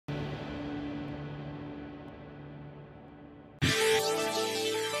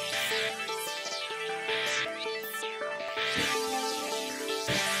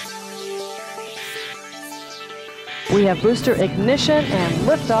We have booster ignition and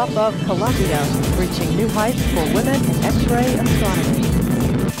liftoff of Columbia, reaching new heights for women in X-ray astronomy.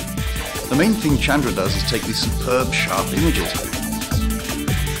 The main thing Chandra does is take these superb, sharp images.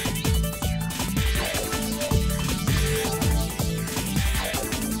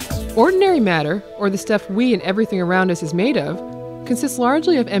 Ordinary matter, or the stuff we and everything around us is made of, consists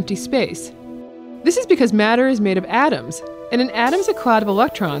largely of empty space. This is because matter is made of atoms, and an atom is a cloud of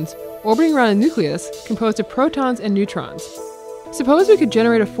electrons orbiting around a nucleus composed of protons and neutrons. Suppose we could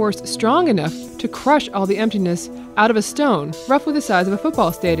generate a force strong enough to crush all the emptiness out of a stone roughly the size of a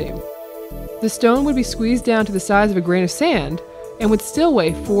football stadium. The stone would be squeezed down to the size of a grain of sand and would still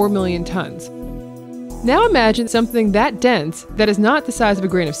weigh 4 million tons. Now imagine something that dense that is not the size of a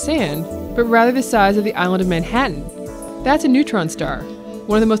grain of sand, but rather the size of the island of Manhattan. That's a neutron star,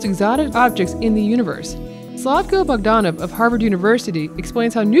 one of the most exotic objects in the universe. Slavko Bogdanov of Harvard University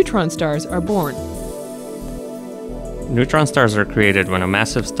explains how neutron stars are born. Neutron stars are created when a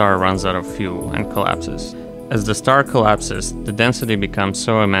massive star runs out of fuel and collapses. As the star collapses, the density becomes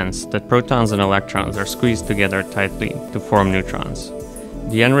so immense that protons and electrons are squeezed together tightly to form neutrons.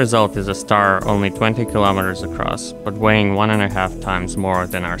 The end result is a star only 20 kilometers across, but weighing 1.5 times more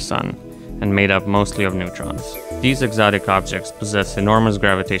than our Sun, and made up mostly of neutrons. These exotic objects possess enormous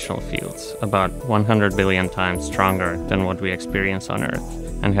gravitational fields, about 100 billion times stronger than what we experience on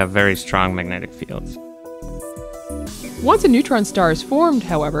Earth, and have very strong magnetic fields. Once a neutron star is formed,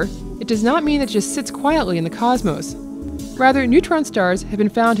 however, it does not mean it just sits quietly in the cosmos. Rather, neutron stars have been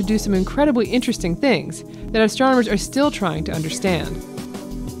found to do some incredibly interesting things that astronomers are still trying to understand.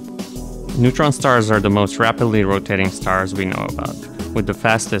 Neutron stars are the most rapidly rotating stars we know about, with the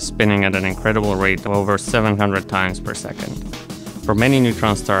fastest spinning at an incredible rate of over 700 times per second. For many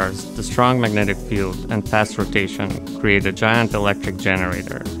neutron stars, the strong magnetic field and fast rotation create a giant electric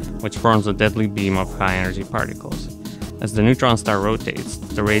generator, which forms a deadly beam of high-energy particles. As the neutron star rotates,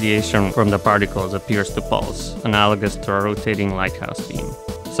 the radiation from the particles appears to pulse, analogous to a rotating lighthouse beam.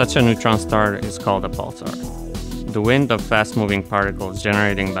 Such a neutron star is called a pulsar. The wind of fast-moving particles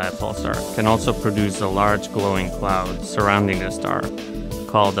generated by a pulsar can also produce a large glowing cloud surrounding the star,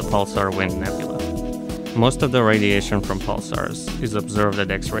 called the pulsar wind nebula. Most of the radiation from pulsars is observed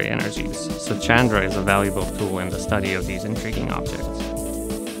at X-ray energies, so Chandra is a valuable tool in the study of these intriguing objects.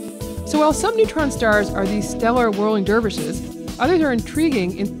 So while some neutron stars are these stellar whirling dervishes, others are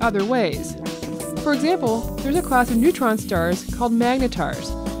intriguing in other ways. For example, there's a class of neutron stars called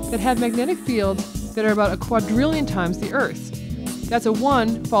magnetars that have magnetic fields that are about 1,000,000,000 times the Earth's. That's a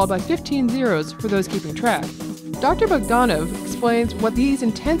 1 followed by 15 zeros for those keeping track. Dr. Bogdanov explains what these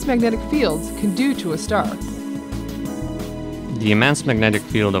intense magnetic fields can do to a star. The immense magnetic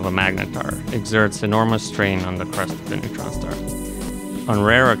field of a magnetar exerts enormous strain on the crust of the neutron star. On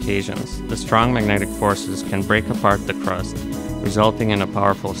rare occasions, the strong magnetic forces can break apart the crust, resulting in a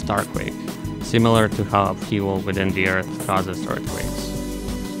powerful starquake, similar to how upheaval within the Earth causes earthquakes.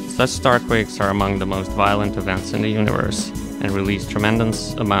 Such starquakes are among the most violent events in the universe and release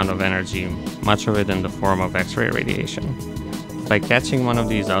tremendous amount of energy, much of it in the form of X-ray radiation. By catching one of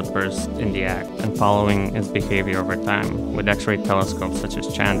these outbursts in the act and following its behavior over time with X-ray telescopes such as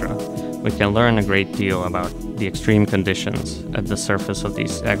Chandra, we can learn a great deal about the extreme conditions at the surface of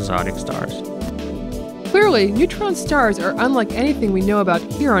these exotic stars. Clearly, neutron stars are unlike anything we know about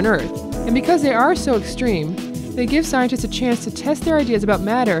here on Earth, and because they are so extreme, they give scientists a chance to test their ideas about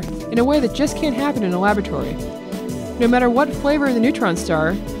matter in a way that just can't happen in a laboratory. No matter what flavor of the neutron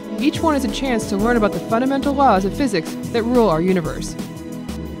star, each one is a chance to learn about the fundamental laws of physics that rule our universe.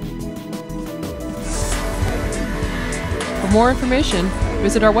 For more information,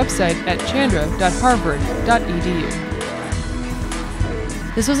 visit our website at chandra.harvard.edu.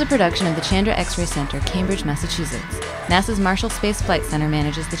 This was a production of the Chandra X-ray Center, Cambridge, Massachusetts. NASA's Marshall Space Flight Center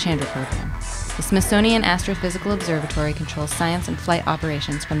manages the Chandra program. The Smithsonian Astrophysical Observatory controls science and flight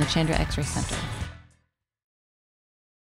operations from the Chandra X-ray Center.